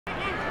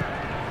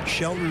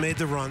Shelton made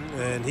the run,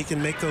 and he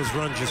can make those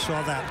runs. You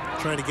saw that,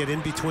 trying to get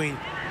in between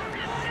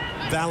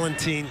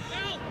Valentin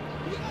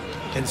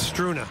and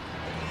Struna.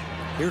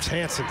 Here's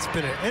Hansen. It's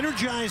been an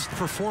energized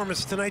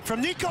performance tonight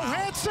from Nico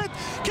Hansen.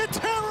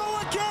 Quintero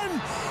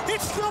again.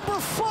 It's number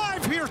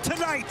 5 here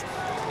tonight.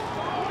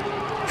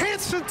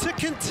 Hansen to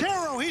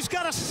Quintero. He's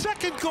got a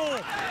second goal.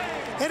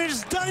 And it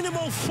is Dynamo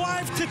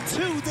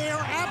 5-2. They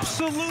are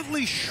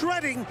absolutely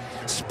shredding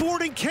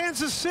Sporting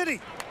Kansas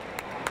City.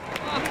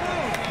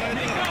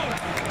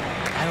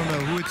 I don't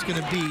know who it's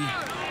going to be,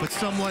 but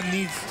someone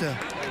needs to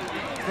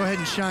go ahead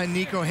and shine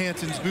Nico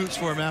Hansen's boots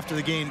for him after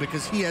the game,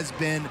 because he has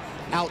been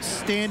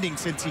outstanding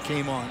since he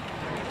came on.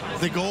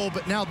 The goal,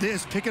 but now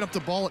this, picking up the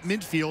ball at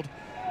midfield,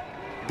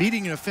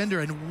 beating an offender,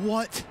 and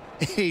what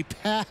a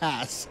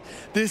pass.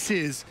 This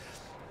is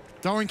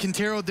Darwin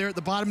Quintero there at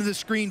the bottom of the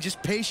screen,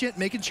 just patient,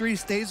 making sure he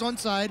stays on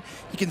side.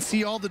 He can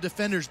see all the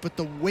defenders, but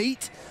the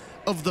weight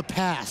of the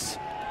pass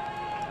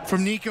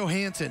from Nico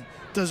Hansen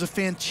does a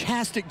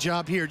fantastic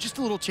job here. Just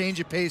a little change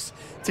of pace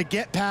to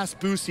get past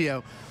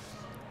Busio.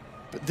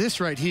 But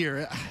this right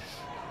here,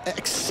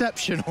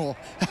 exceptional,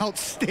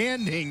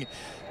 outstanding.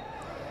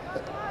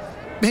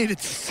 Made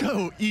it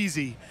so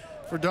easy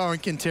for Darwin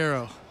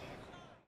Quintero.